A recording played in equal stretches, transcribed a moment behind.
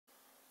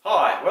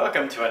Hi,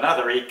 welcome to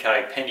another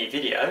eco-penny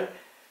video.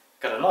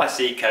 Got a nice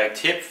eco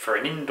tip for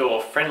an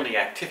indoor friendly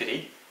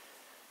activity,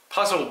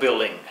 puzzle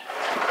building.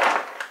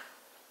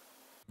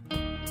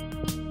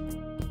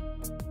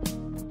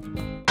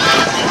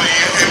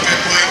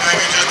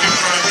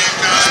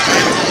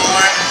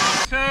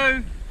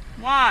 Two,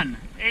 one,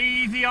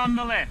 easy on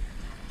the left.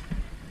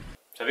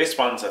 So this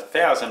one's a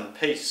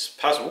 1,000-piece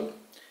puzzle,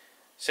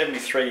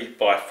 73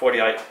 by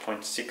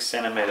 48.6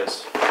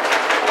 centimetres.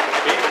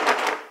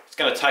 It's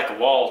going to take a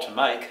while to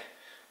make,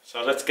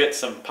 so let's get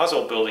some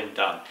puzzle building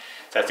done.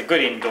 So it's a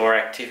good indoor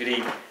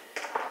activity.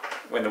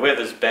 When the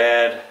weather's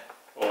bad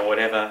or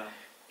whatever,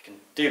 you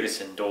can do this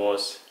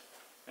indoors,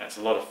 and it's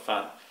a lot of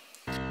fun.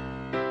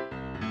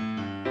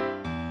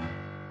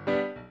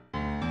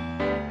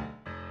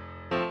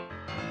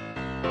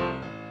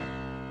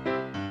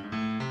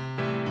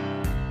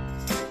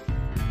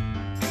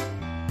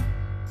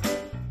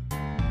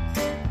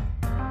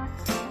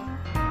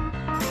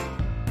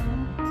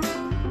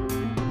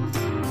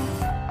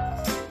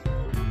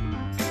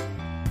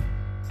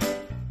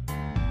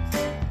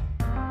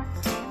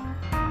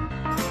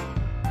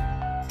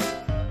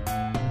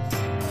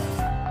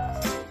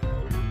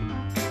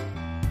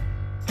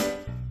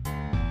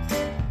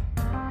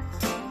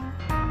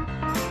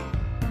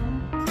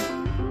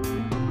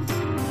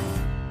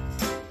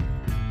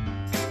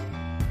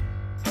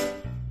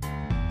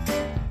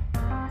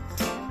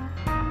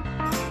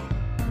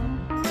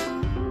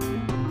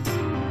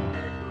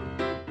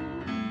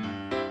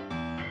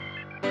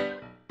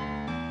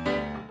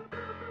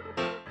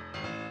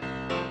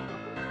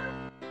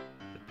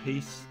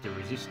 Piece de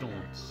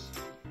resistance.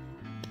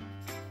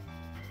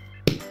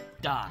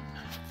 Done.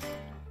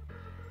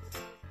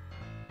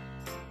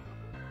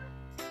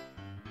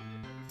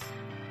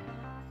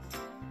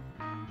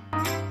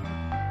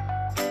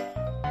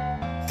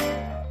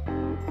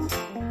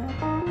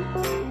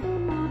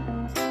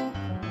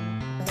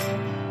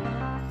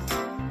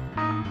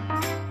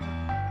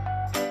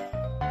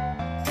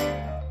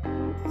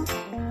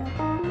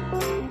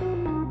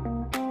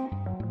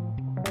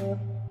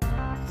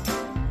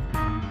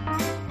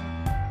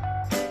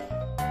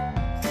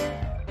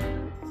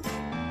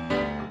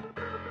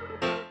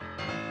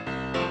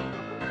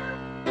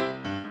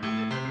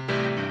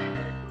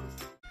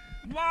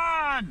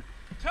 One,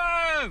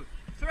 two,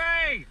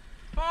 three,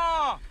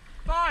 four,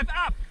 five,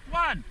 up.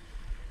 1,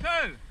 2,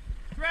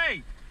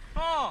 3,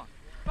 4,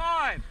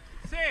 5,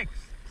 6,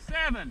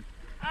 7,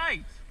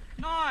 8,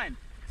 9,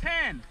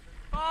 10,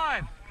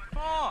 5,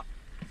 4,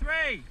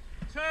 3,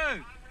 2,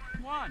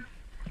 1.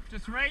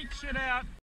 Just reach it out.